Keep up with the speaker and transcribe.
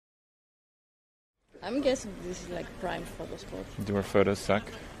I'm guessing this is like prime photo spot. Do our photos suck?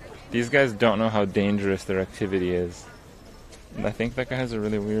 These guys don't know how dangerous their activity is. And I think that guy has a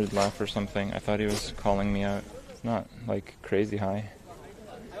really weird laugh or something. I thought he was calling me out. It's not like crazy high.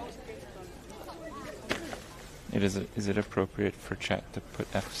 Is it appropriate for chat to put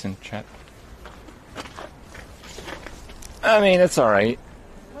F's in chat? I mean, it's alright.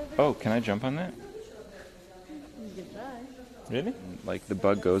 Oh, can I jump on that? Really? Like the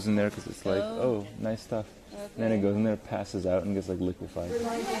bug goes in there because it's like, oh, nice stuff. Okay. And then it goes in there, passes out, and gets like liquefied.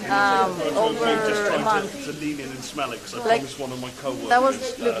 Over a month. To lean in and smell it because I promised one of my co-workers. That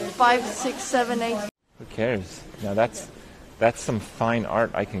was 5, 6, 7, 8. Who cares? Now that's some fine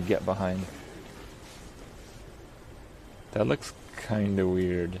art I can get behind. That looks kind of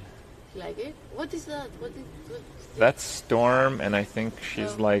weird. Like it? What is that? That's Storm, and I think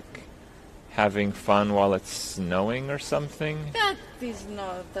she's like having fun while it's snowing or something. That is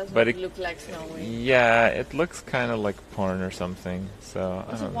not. Doesn't look like snowing. Yeah, it looks kind of like porn or something. So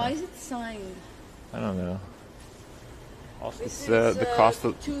I don't know. Why is it signed? I don't know. Also, This the cost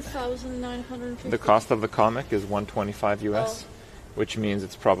of $2,950. the cost of the comic is $125 US, which means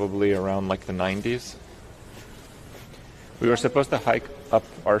it's probably around like the 90s. We were supposed to hike up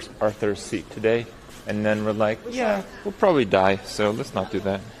Arthur's Seat today, and then we're like, yeah, we'll probably die, so let's not do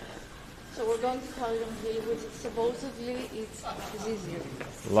that. So we're going to Calton Hill, which supposedly it's easier.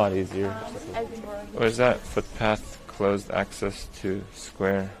 A lot easier. Edinburgh. What is that? Footpath closed access to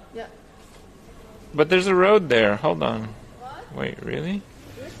square. Yeah. But there's a road there. Hold on. What? Wait, really?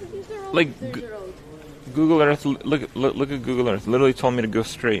 There's a road. Like There's a road. Google Earth. Look at Google Earth. Literally told me to go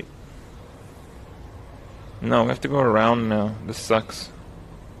straight. No, we have to go around now. This sucks.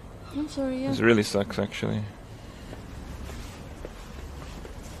 I'm sorry, yeah. This really sucks, actually.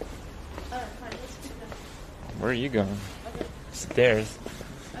 Where are you going? Okay. Stairs.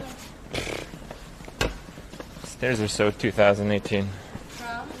 Stairs are so 2018.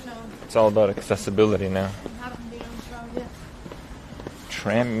 Tram? No. It's all about accessibility now. I haven't been on tram yet.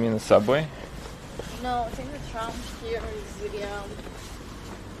 Tram? You mean the subway? No, I think the tram here is the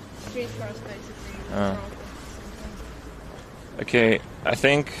streetcars basically. Oh. Okay, I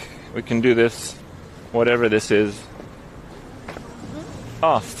think we can do this, whatever this is.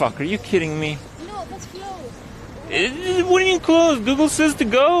 Oh, fuck, are you kidding me? No, that's closed. What do you mean closed? Google says to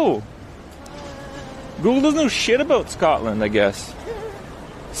go. Google doesn't know shit about Scotland, I guess.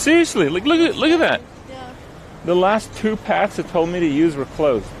 Seriously, like look at that. Yeah. The last 2 paths it told me to use were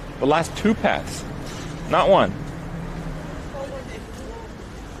closed. The last 2 paths, not one.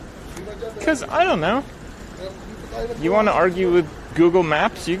 Because I don't know. You want to argue with Google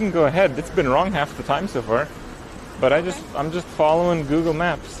Maps? You can go ahead. It's been wrong half the time so far. But I'm just following Google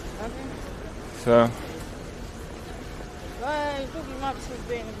Maps. Okay. So. Well, Google Maps has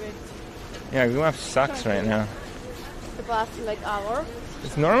been a bit. Yeah, Google Maps sucks right now. The past hour.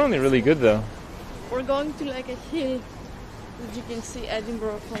 It's normally really good though. We're going to a hill that you can see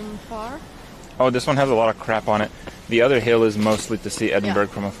Edinburgh from far. Oh, this one has a lot of crap on it. The other hill is mostly to see Edinburgh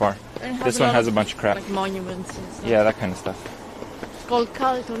from afar. This one has a bunch of crap. Like monuments and stuff. Yeah, that kind of stuff. It's called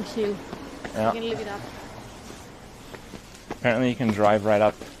Calton Hill. Yeah. You can look it up. Apparently you can drive right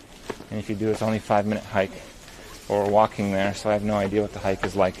up, and if you do, it's only a 5-minute hike. Or walking there, so I have no idea what the hike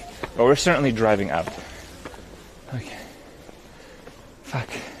is like. But we're certainly driving out. Okay. Fuck,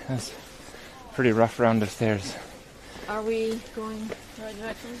 that's a pretty rough round of stairs. Are we going right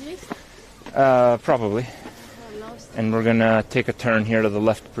direction, please? Probably. And we're gonna take a turn here to the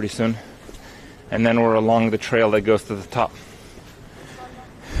left pretty soon. And then we're along the trail that goes to the top.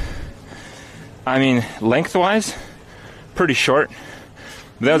 I mean, lengthwise, pretty short.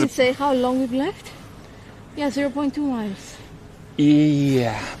 Did it say how long we've left? Yeah, 0.2 miles.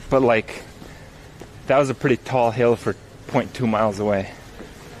 Yeah, but that was a pretty tall hill for 0.2 miles away.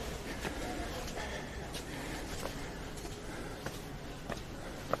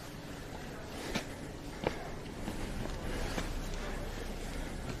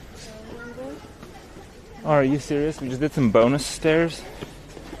 Oh, are you serious? We just did some bonus stairs?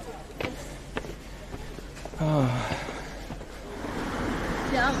 Oh.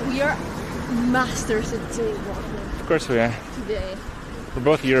 Yeah, we are masters at jaywalking. Of course we are. Today. We're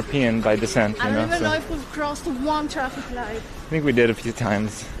both European by descent, I don't even know so. if we've crossed one traffic light. I think we did a few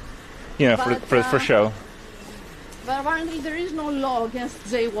times. You know, for show. But apparently there is no law against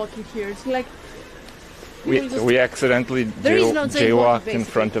jaywalking here. It's like we accidentally jaywalked in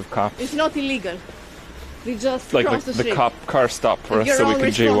front of cops. It's not illegal. We just crossed the street. The cop car stopped for us so we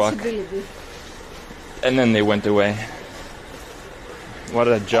could jaywalk. And then they went away. What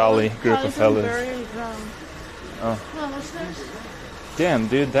a jolly group of fellas. Oh. Damn,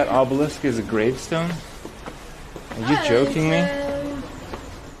 dude, that obelisk is a gravestone? Are you joking me?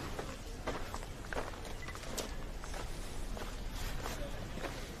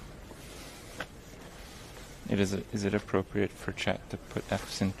 Is it appropriate for chat to put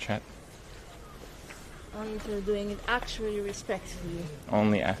F's in chat? Only if you're doing it actually respectfully.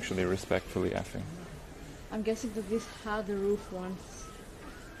 Only actually respectfully effing. I'm guessing that this had the roof once.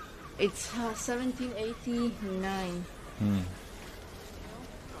 It's 1789. Look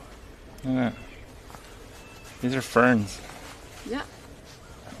at that. These are ferns. Yeah.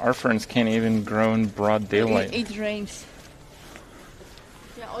 Our ferns can't even grow in broad daylight. It rains.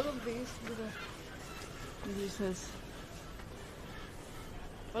 Yeah, all of these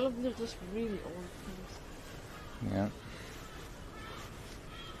all of these are just really old things. Yeah.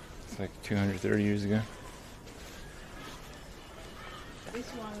 It's like 230 years ago. This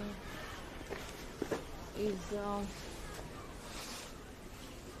one is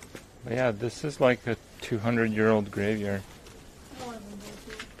But yeah, this is like a 200-year-old graveyard. more than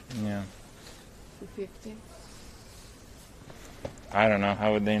Yeah. 250. I don't know.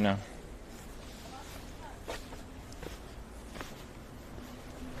 How would they know?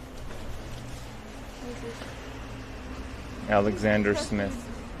 Alexander Smith.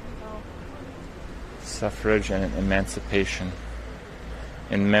 Suffrage and Emancipation.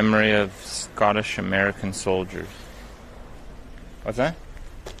 In memory of Scottish American soldiers. What's that?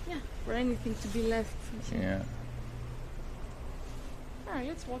 Yeah, for anything to be left. Yeah. Alright,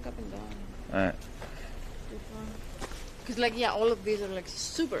 let's walk up and down. Alright. Because, like, yeah, all of these are, like,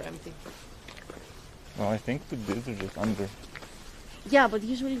 super empty. Well, I think the dudes are just under. Yeah, but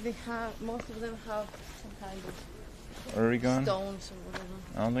usually most of them have some kind of Where are we going? stones or whatever.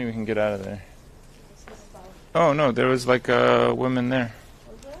 I don't think we can get out of there. Oh, no, there was like a woman there.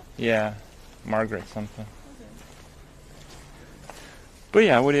 Was there? Yeah, Margaret something. Okay. But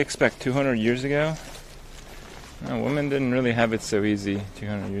yeah, what do you expect? 200 years ago? No, women didn't really have it so easy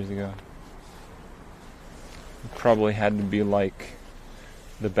 200 years ago. You probably had to be like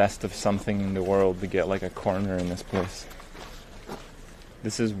the best of something in the world to get like a corner in this place.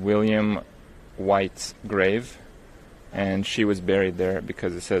 This is William White's grave, and she was buried there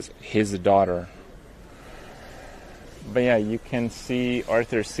because it says his daughter. But yeah, you can see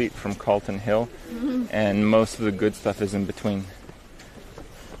Arthur's Seat from Calton Hill, and most of the good stuff is in between.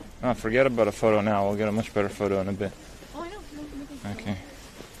 Oh, forget about a photo now. We'll get a much better photo in a bit. Oh, I know. Okay.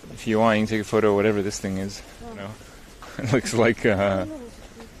 If you want, you can take a photo of whatever this thing is. You know, it looks like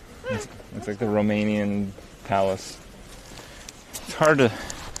it's like the Romanian palace. It's hard to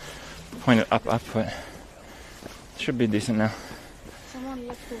point it up, but it should be decent now. Someone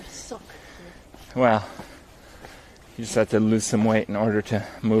left their sock. Well, you just have to lose some weight in order to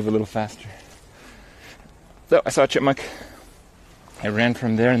move a little faster. So I saw a chipmunk. I ran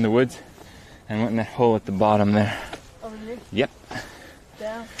from there in the woods and went in that hole at the bottom there. Oh, really? Yep.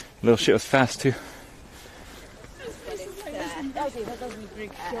 Yeah. Little shit was fast too. Okay, that doesn't look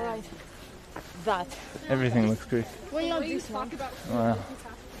Greek. You're right. That. Everything looks Greek. Well, not this one. Well,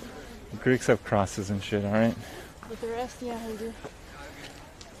 the Greeks have crosses and shit, alright? But the rest, yeah, I do.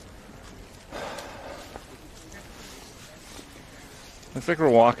 Looks like we're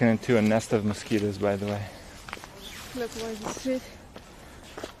walking into a nest of mosquitoes, by the way. Look, where's the street?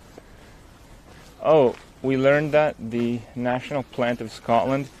 Oh, we learned that the national plant of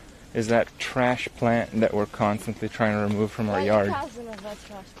Scotland is that trash plant that we're constantly trying to remove from our yard. Cousin of that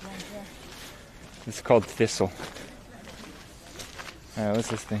trash plant, yeah. It's called thistle. Alright, what's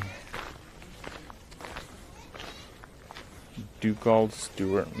this thing? Dugald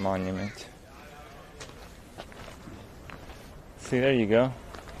Stewart Monument. See, there you go.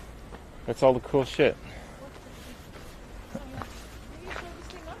 That's all the cool shit.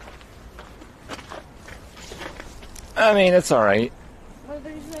 I mean, it's alright. Well,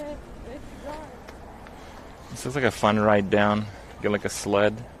 there's a... This looks like a fun ride down. Get like a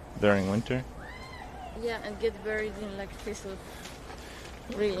sled during winter. Yeah, and get buried in like thistle.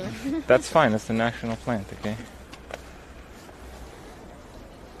 Really? That's fine. That's the national plant, okay?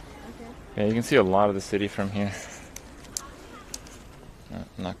 Okay. Yeah, you can see a lot of the city from here. No,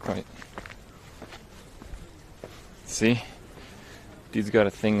 not quite. See? Dude's got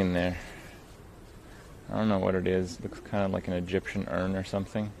a thing in there. I don't know what it is. Looks kind of like an Egyptian urn or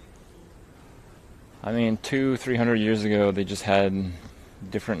something. I mean, 200-300 years ago, they just had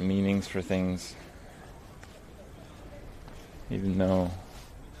different meanings for things. Even though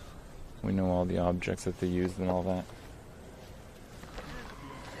we know all the objects that they used and all that.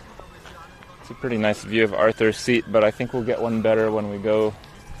 It's a pretty nice view of Arthur's Seat, but I think we'll get one better when we go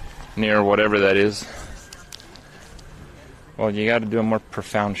near whatever that is. Well, you got to do a more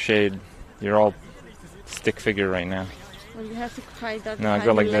profound shade. You're all stick figure right now. Well, you have to hide that. No,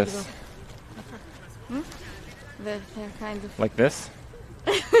 go like this. They're kind of... Like this?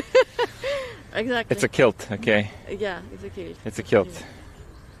 Exactly. It's a kilt, okay? Yeah, it's a kilt. It's a kilt.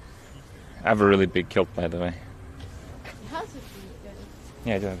 I have a really big kilt, by the way. It has a kilt.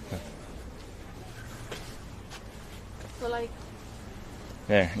 Yeah, I do have a kilt. So like...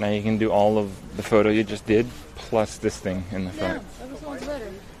 There, now you can do all of the photo you just did, plus this thing in the front. Yeah, that sounds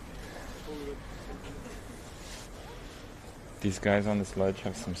better. These guys on this ledge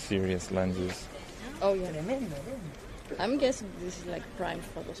have some serious lenses. Oh yeah. I'm guessing this is like prime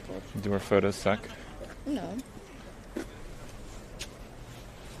photo spot. Do our photos suck? No.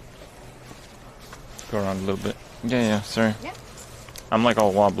 Go around a little bit. Yeah, sorry. Yeah. I'm like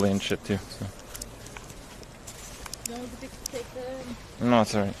all wobbly and shit too. So. No, take the... No,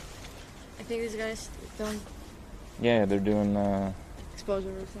 it's alright. I think these guys don't... Yeah, they're doing... exposure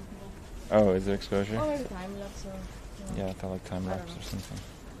or something. Oh, is it exposure? Oh, maybe time lapse or... Yeah, I thought like time lapse or something.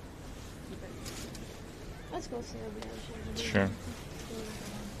 Let's go see everything. Sure.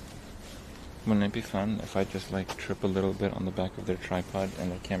 Wouldn't it be fun if I just like trip a little bit on the back of their tripod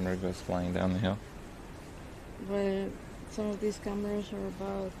and the camera goes flying down the hill? Well, some of these cameras are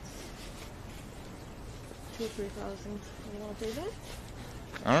about 2,000-3,000. You want to pay that?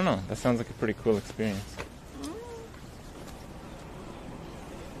 I don't know. That sounds like a pretty cool experience.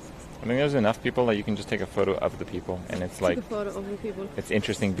 I think there's enough people that you can just take a photo of the people, and it's like take a photo of the people. It's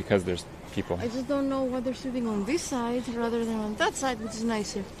interesting because there's people. I just don't know why they're shooting on this side rather than on that side, which is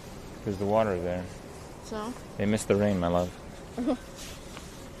nicer. Because the water is there. So? They missed the rain, my love.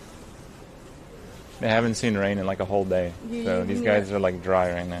 They haven't seen rain in like a whole day. So these guys are like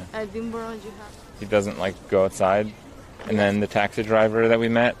dry right now. Edinburgh, you have... He doesn't like go outside. And then the taxi driver that we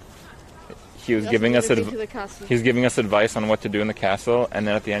met, he was giving us advice on what to do in the castle, and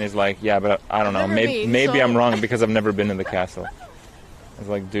then at the end he's like, yeah, but I don't know, maybe I'm wrong because I've never been in the castle. I was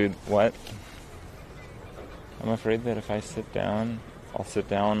like, dude, what? I'm afraid that if I sit down, I'll sit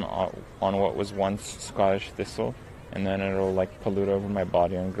down on what was once Scottish thistle, and then it'll like pollute over my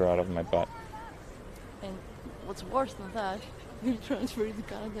body and grow out of my butt. And what's worse than that, you'll transfer it to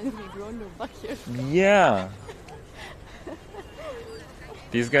Canada and it'll grow in your backyard. Yeah.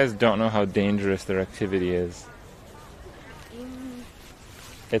 These guys don't know how dangerous their activity is.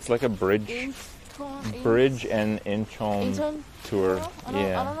 It's like a bridge and Incheon tour.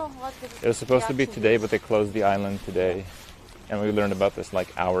 Yeah. I don't know what it was supposed to be today, but they closed the island today. And we learned about this like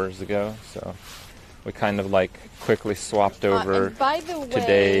hours ago. So we kind of like quickly swapped over by the way,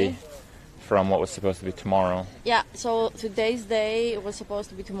 today from what was supposed to be tomorrow. Yeah, so today's day was supposed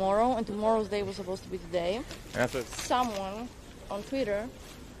to be tomorrow, and tomorrow's day was supposed to be today. Someone on Twitter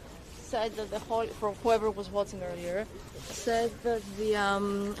said that for whoever was watching earlier, said that the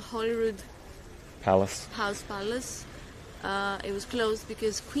Holyrood Palace, it was closed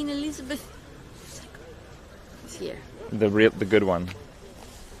because Queen Elizabeth is here. The good one.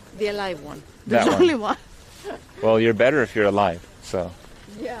 The alive one. That There's only one. Well, you're better if you're alive, so.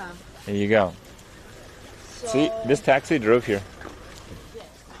 Yeah. There you go. So, see, this taxi drove here. Yeah.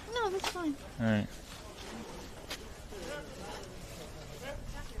 No, that's fine. All right.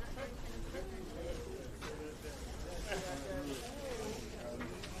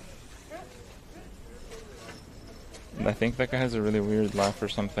 I think that guy has a really weird laugh or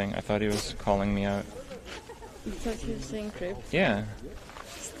something. I thought he was calling me out. You thought he was saying Kripp? Yeah.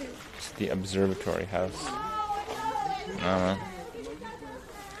 It's the observatory house. I don't know.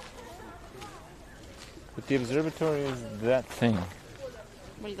 But the observatory is that thing.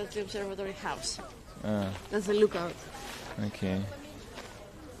 Well, that's the observatory house. Ah. That's the lookout. Okay.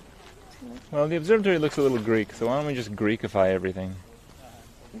 Well, the observatory looks a little Greek, so why don't we just Greekify everything?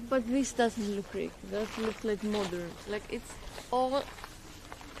 But this doesn't look Greek. That looks like modern. Like it's all...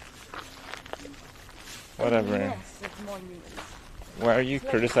 Whatever. Yes, it's monuments. Why are you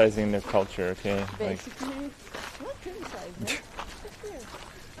criticizing their culture, okay? Basically, not criticizing.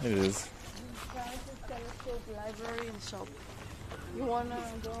 It is. Telescope, library, and shop. You wanna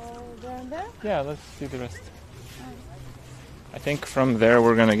go there and there? Yeah, let's see the rest. I think from there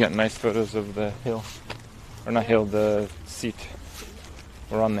we're gonna get nice photos of the hill. Or not hill, the seat.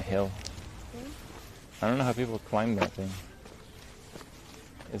 We're on the hill. I don't know how people climb that thing.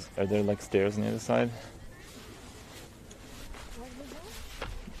 Are there like stairs on the other side?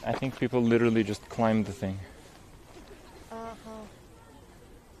 I think people literally just climb the thing.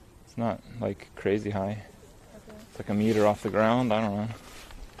 It's not like crazy high. It's like a meter off the ground. I don't know.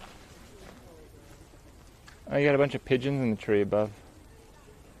 Oh, you got a bunch of pigeons in the tree above.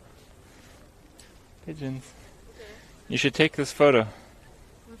 Pigeons. You should take this photo.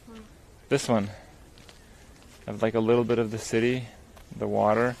 Which one? This one. Of like a little bit of the city, the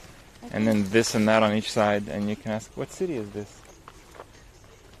water, and then this and that on each side, and you can ask, what city is this?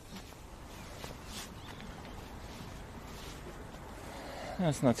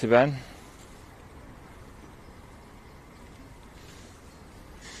 That's not too bad.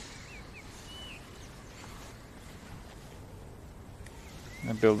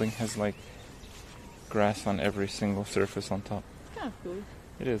 The building has like grass on every single surface on top. It's kind of cool.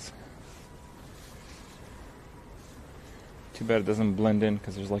 It is. Too bad it doesn't blend in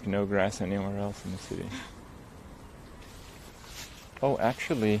because there's like no grass anywhere else in the city. Oh,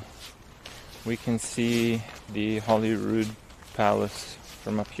 actually, we can see the Holyrood Palace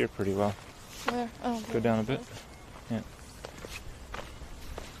from up here pretty well. Where? Oh, Go down a bit. Yeah.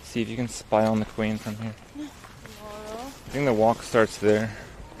 See if you can spy on the Queen from here. Tomorrow. I think the walk starts there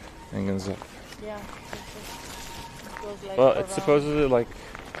and goes up. Yeah. It goes like Well, around. it's supposedly like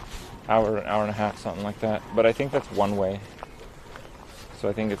hour and a half, something like that. But I think that's one way. So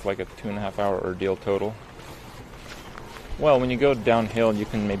I think it's like a 2.5 hour ordeal total. Well, when you go downhill, you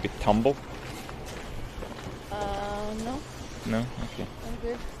can maybe tumble. No. No? Okay. I'm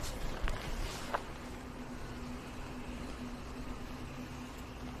good.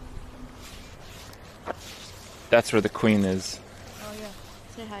 That's where the Queen is. Oh yeah.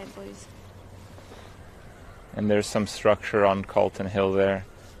 Say hi, boys. And there's some structure on Calton Hill there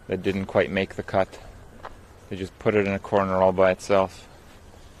that didn't quite make the cut. They just put it in a corner all by itself.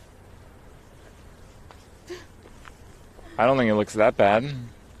 I don't think it looks that bad.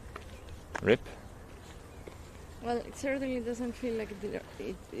 Rip. Well, it certainly doesn't feel like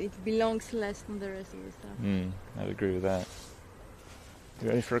it belongs less than the rest of the stuff. I'd agree with that. You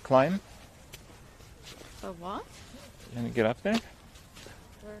ready for a climb? But what? You gonna get up there?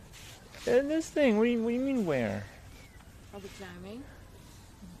 Where? This thing. What do you mean where? I'll be climbing.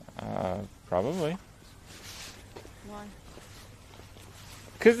 Probably. Why?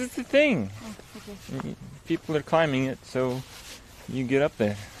 Because it's a thing. Oh, okay. People are climbing it, so you get up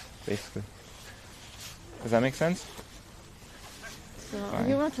there, basically. Does that make sense? So, Fine. if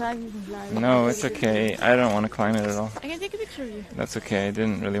you want to climb, you can climb. No, it's okay. I don't want to climb it at all. I can take a picture of you. That's okay. I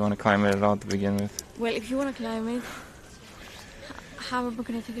didn't really want to climb it at all to begin with. Well, if you want to climb it, how am I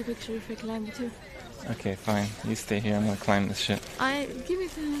going to take a picture if I climb it too? Okay, fine. You stay here. I'm going to climb this shit. Give me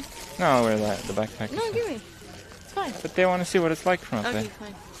the... No, I'll wear the backpack. No, give me. It's fine. But they want to see what it's like from up Okay, there.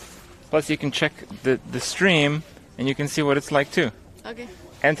 fine. Plus, you can check the stream, and you can see what it's like too. Okay.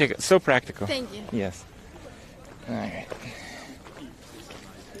 And take it. So practical. Thank you. Yes. All right.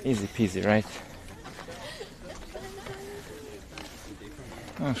 Easy peasy, right?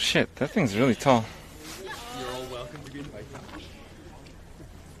 Oh shit, that thing's really tall. You're all welcome to be invited.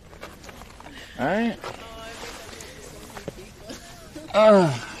 Alright. I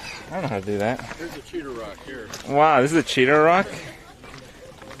don't know how to do that. Here's a cheater rock here. Wow, this is a cheater rock?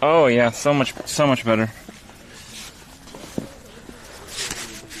 Oh yeah, so much better.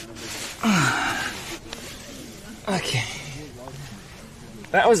 Okay.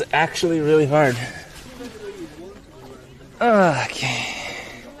 That was actually really hard. Okay.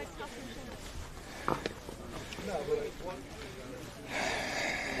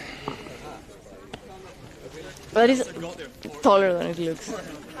 That is taller than it looks.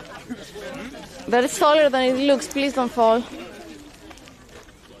 That is taller than it looks. Please don't fall.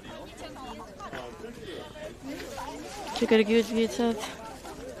 Check out a good view shot.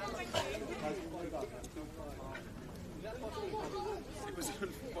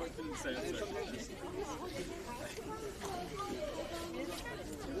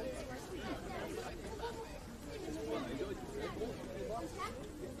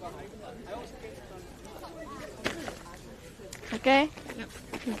 Okay?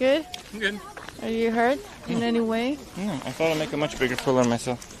 You good? I'm good. Are you hurt in any way? No, I thought I'd make a much bigger fool of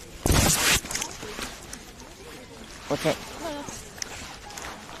myself. What's that?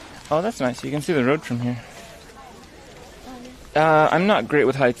 Oh, that's nice. You can see the road from here. I'm not great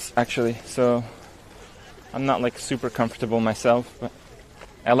with heights, actually, so I'm not like super comfortable myself, but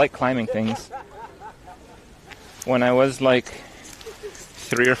I like climbing things. When I was like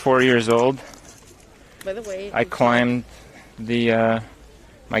 3 or 4 years old, By the way, I climbed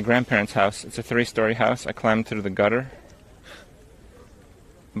my grandparents' house. It's a 3-story house. I climbed through the gutter,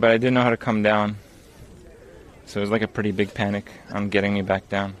 but I didn't know how to come down. So it was like a pretty big panic on getting me back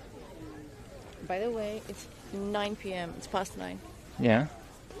down. By the way, it's 9 p.m. It's past 9. Yeah.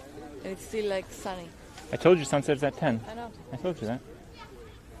 And it's still like sunny. I told you sunset's at 10. I know. I told you that.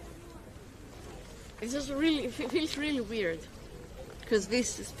 It's just really, it feels really weird. Because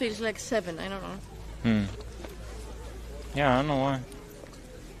this feels like 7, I don't know. Yeah, I don't know why.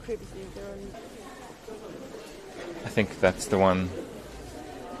 Kripp Rania. I think that's the one.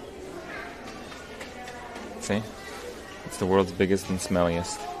 See? It's the world's biggest and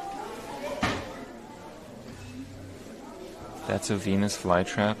smelliest. That's a Venus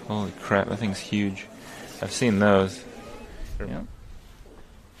flytrap. Holy crap, that thing's huge. I've seen those. Yeah.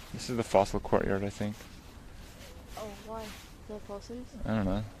 This is the fossil courtyard, I think. Oh, why? The fossils? I don't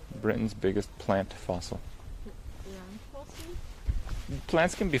know. Britain's biggest plant fossil. Land fossils?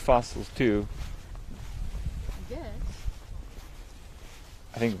 Plants can be fossils too. Yes.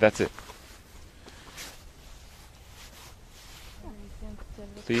 I think that's it.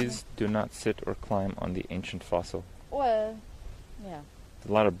 Please do not sit or climb on the ancient fossil. Well, yeah. There's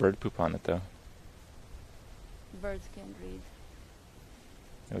a lot of bird poop on it though. Birds can't read.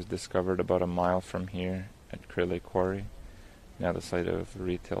 It was discovered about a mile from here at Crilley Quarry, now the site of a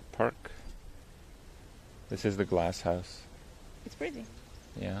retail park. This is the glass house. It's pretty.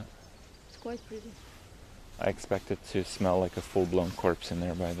 Yeah. It's quite pretty. I expect it to smell like a full-blown corpse in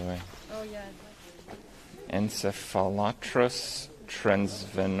there, by the way. Oh, yeah. Encephalotros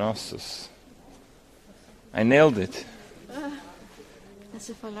transvenosus. I nailed it.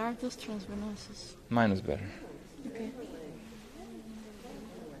 Encephalotros transvenosus. Mine was better. Okay.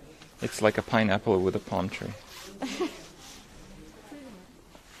 It's like a pineapple with a palm tree.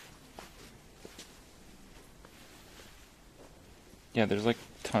 Yeah, there's like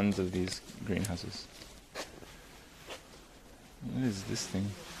tons of these greenhouses. What is this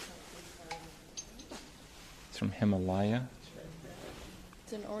thing? It's from Himalaya.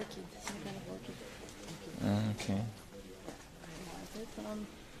 It's an orchid, some kind of orchid. Okay. Um,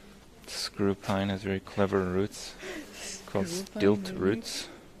 Screw pine has very clever roots called stilt roots.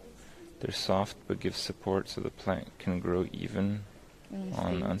 They're soft but give support so the plant can grow even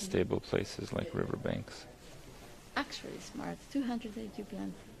on unstable places like riverbanks. Actually smart, 200 AQ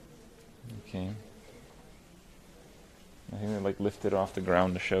plant. Okay. I think they like lift it off the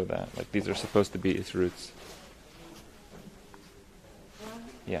ground to show that. Like these are supposed to be its roots.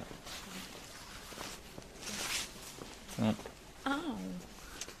 Yeah. Oh. Ow.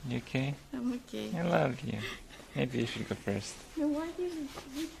 You okay? I'm okay. I love you. Maybe you should go first. No, why did you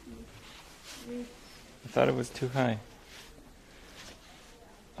leave me? I thought it was too high.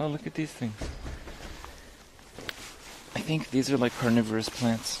 Oh, look at these things. I think these are like carnivorous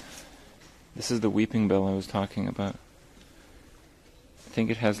plants. This is the weeping bell I was talking about. I think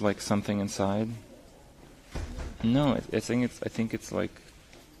it has like something inside. No, I think it's like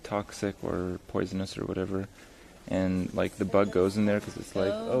toxic or poisonous or whatever. And like the bug goes in there because it's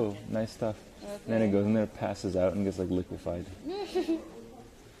like, oh, nice stuff. Okay. And then it goes in there, passes out, and gets like liquefied.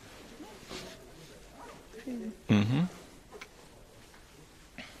 Mm-hmm.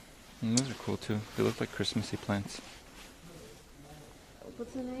 And those are cool too. They look like Christmassy plants.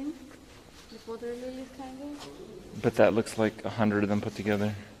 What's the name? The water lilies, kind of? But that looks like 100 of them put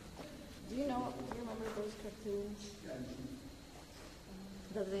together. Do you remember those cartoons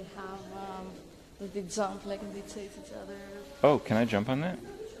that they have, that they jump like and they chase each other? Oh, can I jump on that?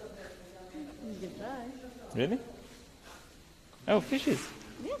 You can try. Really? Oh, fishes.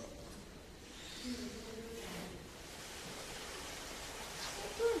 Yes.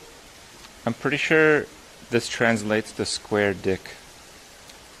 I'm pretty sure this translates to square dick.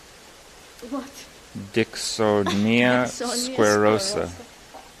 What? Dixonia squarosa.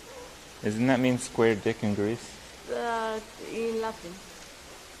 Isn't that mean square dick in Greece? In Latin.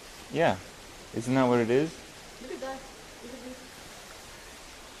 Yeah. Isn't that what it is? Look at that. Look at this.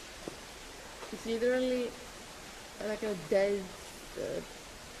 It's literally like a dead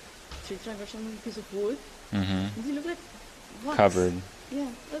tree trunk or some piece of wood. Mm-hmm. Does it look like wax? Covered. Yeah,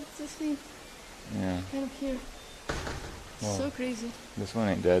 that's this thing. Yeah. Kind of here. Well, so crazy. This one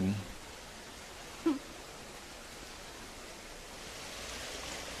ain't dead.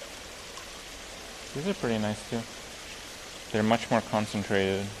 These are pretty nice too. They're much more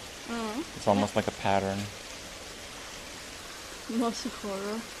concentrated. It's almost like a pattern. Not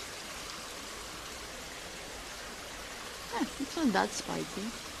horror. It's not that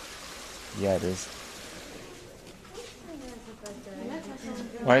spiky. Yeah, it is.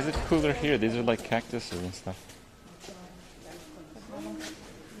 Why is it cooler here? These are like cactuses and stuff.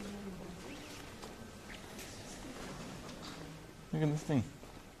 Look at this thing.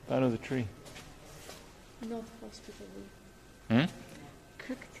 Thought it was a tree. Not hospitable. Hmm?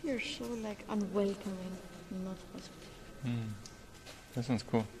 Cacti are so like unwelcoming. Not hospitable. This one's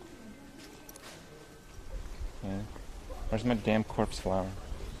cool. Yeah. Where's my damn corpse flower?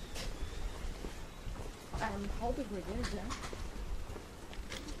 I'm hoping we're good, yeah.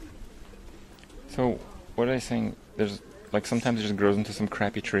 So, what was I saying? There's Like sometimes it just grows into some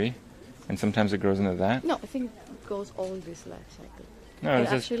crappy tree, and sometimes it grows into that. No, I think it goes all this life cycle. No,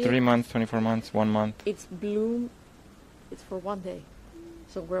 it's just 3 months, 24 months, 1 month. It's bloom. It's for 1 day,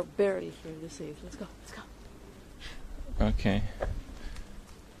 so we're barely here to see it. Let's go. Let's go. Okay.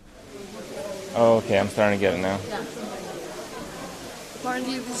 Oh, okay, I'm starting to get it now. Yeah.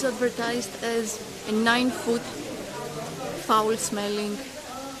 Apparently, this is advertised as a 9-foot foul-smelling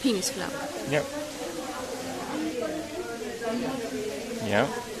penis flower. Yep. Yep.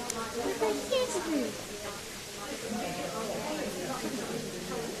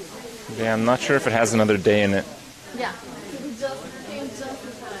 Yeah, I'm not sure if it has another day in it. Yeah.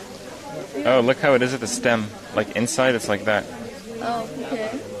 Oh, look how it is at the stem. Like inside, it's like that. Oh,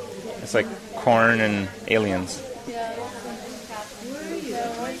 okay. It's like corn and aliens. Yeah.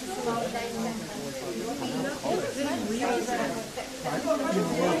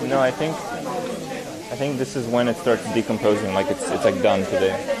 No, I think this is when it starts decomposing. Like it's like done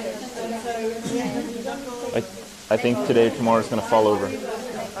today. Like I think today or tomorrow it's gonna fall over.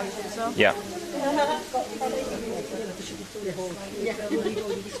 Yeah.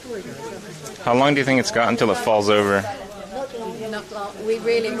 How long do you think it's got until it falls over? Not long. We're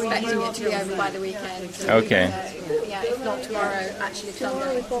really expecting it to be over by the weekend. So Okay. yeah, if not tomorrow, actually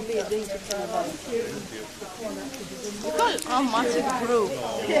Sunday. Look how much it grew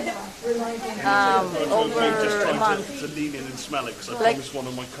over a month. To lean in and smell it, because I Like, promised one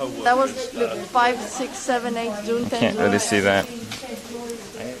of my co-workers. That was look, 5, 6, 7, 8 June, 10 Can't really see that.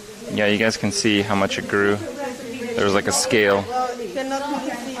 Yeah, you guys can see how much it grew. There's like a scale.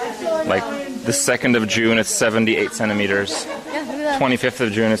 Like the 2nd of June, it's 78 centimeters. Yeah, look at that. 25th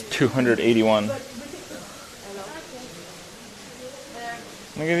of June, it's 281.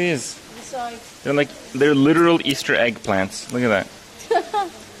 Look at these. They're literal Easter egg plants. Look at that.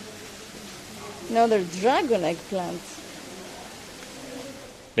 No, they're dragon eggplants.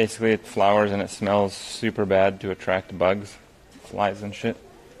 Basically, it flowers and it smells super bad to attract bugs, flies and shit.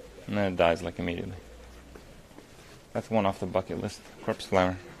 And then it dies like immediately. That's one off the bucket list. Corpse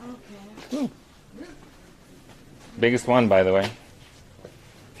flower. Okay. Biggest one, by the way.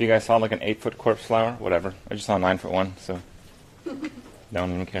 If you guys saw like an 8-foot corpse flower, whatever. I just saw a 9-foot one, so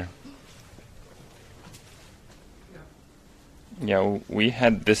don't even care. Yeah, we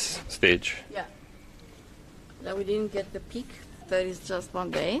had this stage. Yeah. Now we didn't get the peak. That is just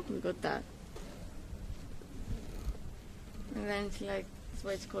 1 day. We got that. And then it's like, that's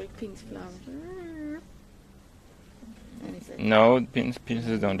why it's called penis flower. And it's like, No,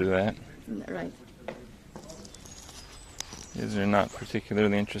 penises don't do that. right. These are not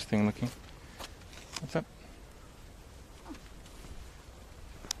particularly interesting looking. What's up?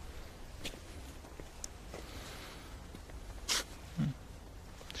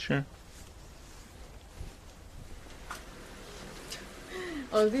 Sure.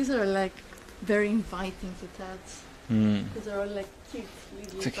 Oh, these are like very inviting to touch. Because they're all like cute,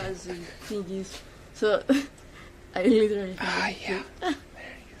 little fuzzy thingies. So I literally think yeah.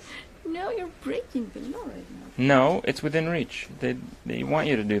 no, you're breaking the law right now. No, it's within reach. They want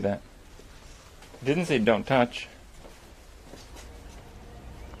you to do that. It didn't say don't touch.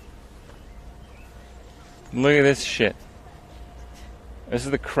 Look at this shit. This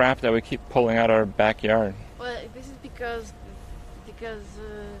is the crap that we keep pulling out our backyard. Well, this is because we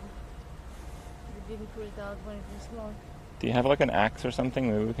didn't pull it out when it was small. Do you have like an axe or something?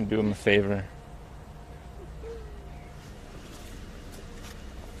 Maybe we can do them a favor.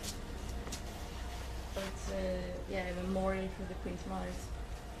 But it's a memorial for the Queen's Mothers.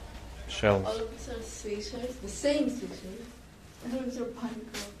 Shells. All of these are scissors, the same scissors. And those are pine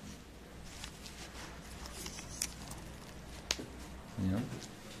cones. Yeah.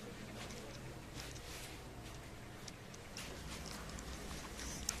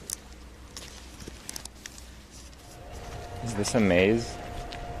 Is this a maze?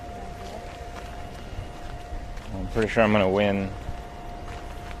 I'm pretty sure I'm gonna win.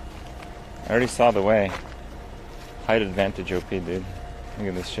 I already saw the way. Height advantage OP, dude. Look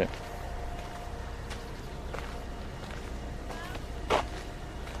at this shit.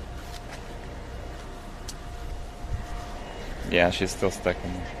 Yeah, she's still stuck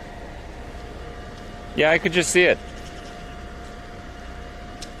in there. Yeah, I could just see it.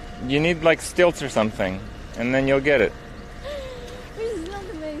 You need like stilts or something, and then you'll get it. This is not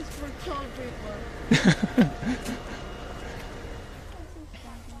a maze for tall people.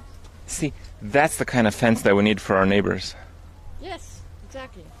 See, that's the kind of fence that we need for our neighbors. Yes,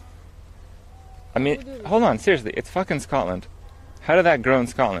 exactly. I mean, hold on, seriously, it's fucking Scotland. How did that grow in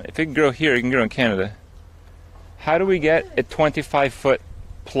Scotland? If it can grow here, it can grow in Canada. How do we get a 25-foot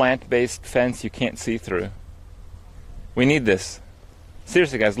plant-based fence you can't see through? We need this.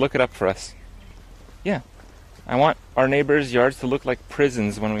 Seriously, guys, look it up for us. Yeah. I want our neighbors' yards to look like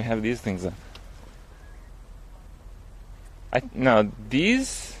prisons when we have these things up. No,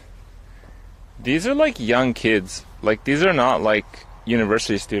 these are like young kids. Like, these are not like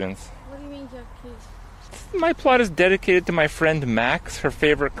university students. What do you mean, young kids? My plot is dedicated to my friend Max. Her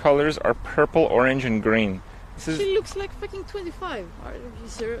favorite colors are purple, orange, and green. She looks like fucking 25. Are you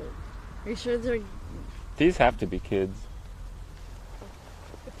sure? Are you sure they're... These have to be kids.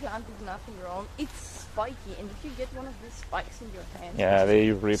 The plant is nothing wrong. It's spiky, and if you get one of these spikes in your hands... Yeah,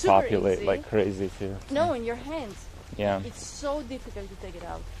 they repopulate like crazy too. No, in your hands. Yeah. It's so difficult to take it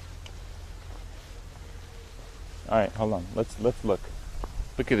out. Alright, hold on. Let's look.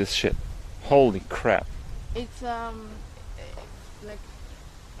 Look at this shit. Holy crap. It's like,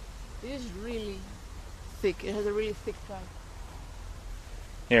 it is really thick. It has a really thick trunk.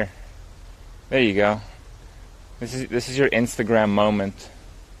 Here. There you go. This is your Instagram moment.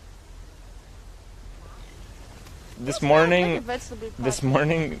 This morning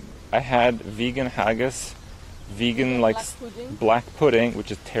I had vegan haggis, vegan like black pudding, which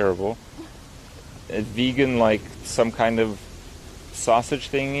is terrible. A vegan like some kind of sausage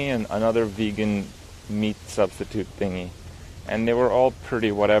thingy and another vegan meat substitute thingy. And they were all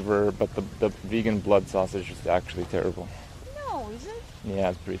pretty whatever, but the vegan blood sausage is actually terrible. No, is it? Yeah,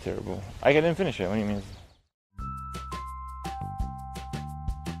 it's pretty terrible. I didn't finish it. What do you mean?